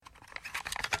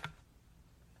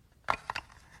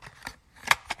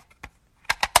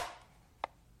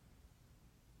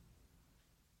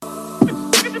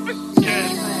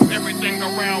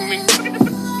around me.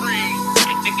 Freeze.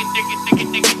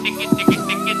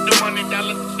 Get the money,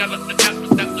 dollar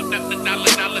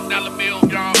bill.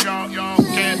 Y'all,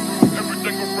 cash,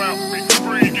 everything around me.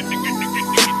 Freeze. Get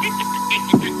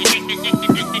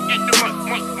the money.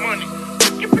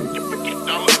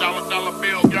 Dollar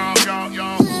bill. Y'all.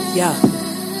 Yeah.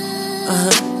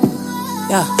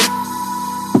 Yeah.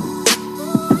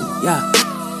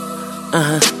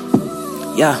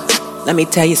 Yeah. Let me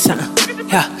tell you something.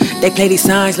 Yeah. They play these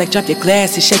songs like drop your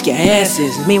glasses, shake your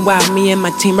asses. Meanwhile, me and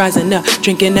my team rising up,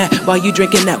 drinking that. While you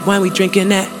drinking that wine, we drinking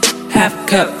that. Half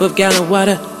cup of gallon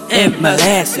water and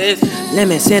molasses.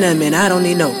 Lemon, cinnamon, I don't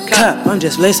need no cup. I'm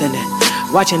just listening.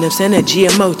 Watching them send a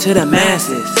GMO to the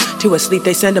masses. To a sleep,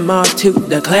 they send them off to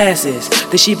the classes.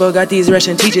 The sheeple got these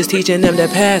Russian teachers teaching them to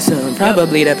pass them.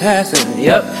 Probably to pass them,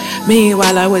 yep.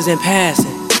 Meanwhile, I wasn't passing.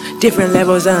 Different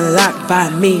levels unlocked by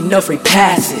me, no free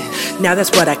passes. Now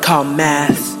that's what I call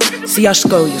math. See, I'll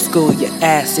school your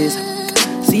asses.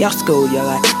 See, I'll school you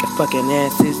like fucking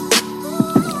asses.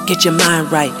 Get your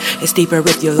mind right, it's deeper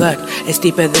if you look. It's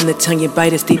deeper than the tongue you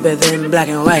bite, it's deeper than black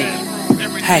and white.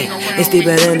 Hey, it's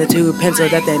deeper than the two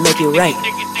pencils that they make you write.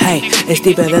 Hey, it's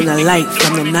deeper than the light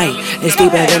from the night. It's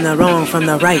deeper than the wrong from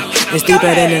the right. It's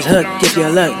deeper than this hook, if you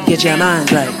look, get your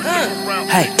mind right.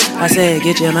 Hey, I said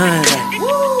get your mind right.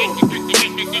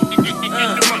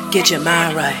 Get your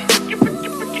mind right.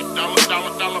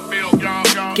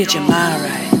 Get your mind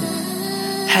right.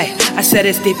 Hey, I said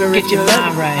it's deeper if you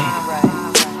look right.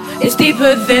 It's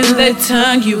deeper than the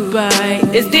tongue you bite.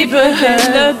 It's deeper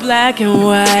than the black and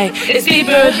white. It's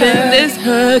deeper than this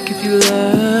hook if you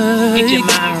look. Get your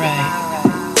mind right.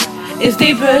 It's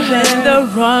deeper than the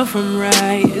wrong from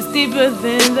right. It's deeper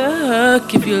than the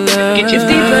hook if you look. Get your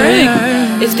mind right.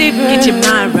 It's deeper. Get your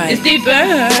mind right. It's deeper.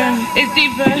 It's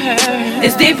deeper.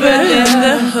 It's deeper than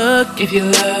the hook if you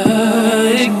look.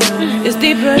 It's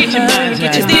deeper. Get your mind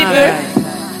right. It's deeper.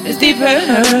 It's deeper.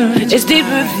 It's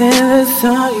deeper than the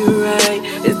song you write.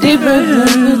 It's deeper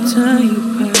than the time you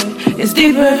bite. It's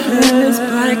deeper than this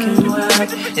black and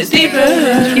white. It's deeper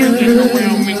than you.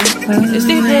 It's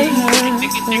deeper.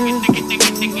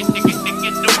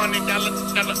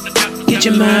 Get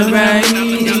your mind right.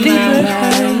 It's deeper.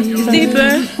 It's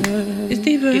deeper. It's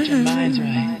deeper. Get your minds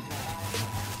right.